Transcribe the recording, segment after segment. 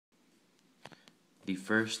The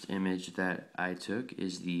first image that I took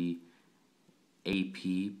is the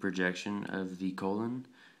AP projection of the colon,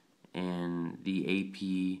 and the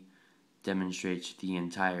AP demonstrates the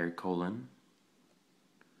entire colon.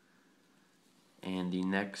 And the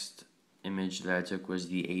next image that I took was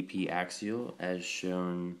the AP axial, as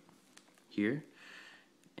shown here.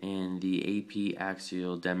 And the AP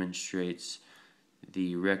axial demonstrates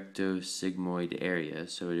the rectosigmoid area,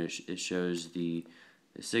 so it shows the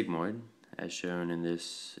sigmoid, as shown in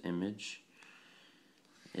this image.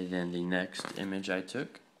 And then the next image I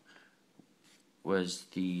took was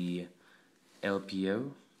the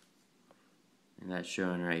LPO, and that's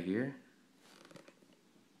shown right here.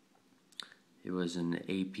 It was an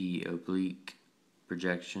AP oblique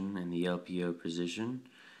projection in the LPO position,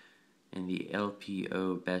 and the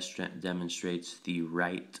LPO best demonstrates the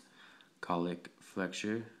right colic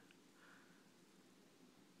flexure,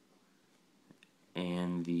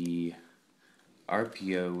 and the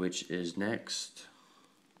RPO, which is next,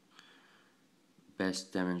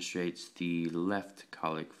 best demonstrates the left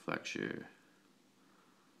colic flexure.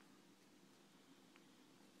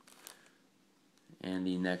 And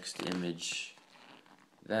the next image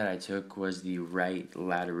that I took was the right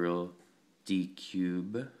lateral D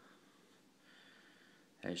cube,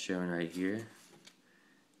 as shown right here.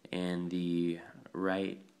 And the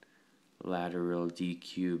right lateral D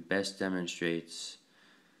cube best demonstrates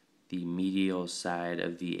the medial side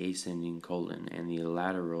of the ascending colon and the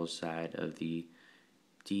lateral side of the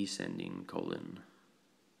descending colon.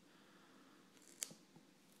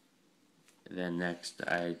 Then next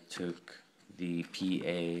I took the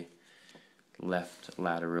PA left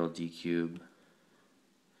lateral D cube,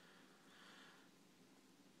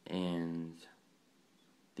 and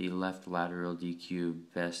the left lateral D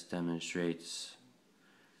cube best demonstrates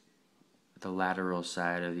the lateral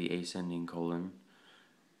side of the ascending colon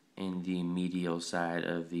and the medial side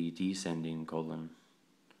of the descending colon.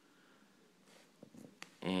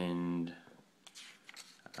 And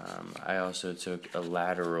I also took a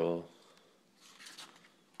lateral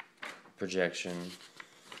projection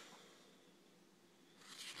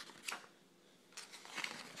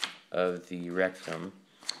of the rectum,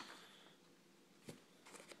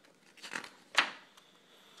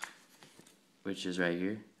 which is right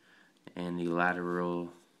here, and the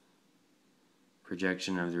lateral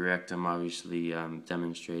projection of the rectum obviously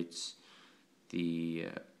demonstrates the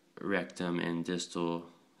rectum and distal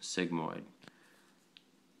sigmoid.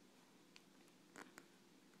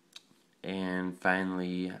 And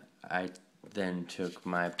finally, I then took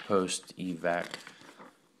my post-evac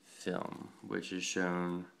film, which is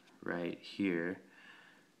shown right here,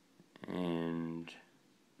 and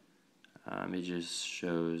it just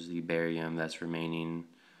shows the barium that's remaining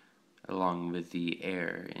along with the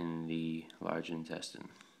air in the large intestine.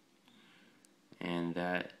 And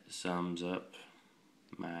that sums up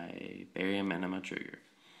my barium enema trigger.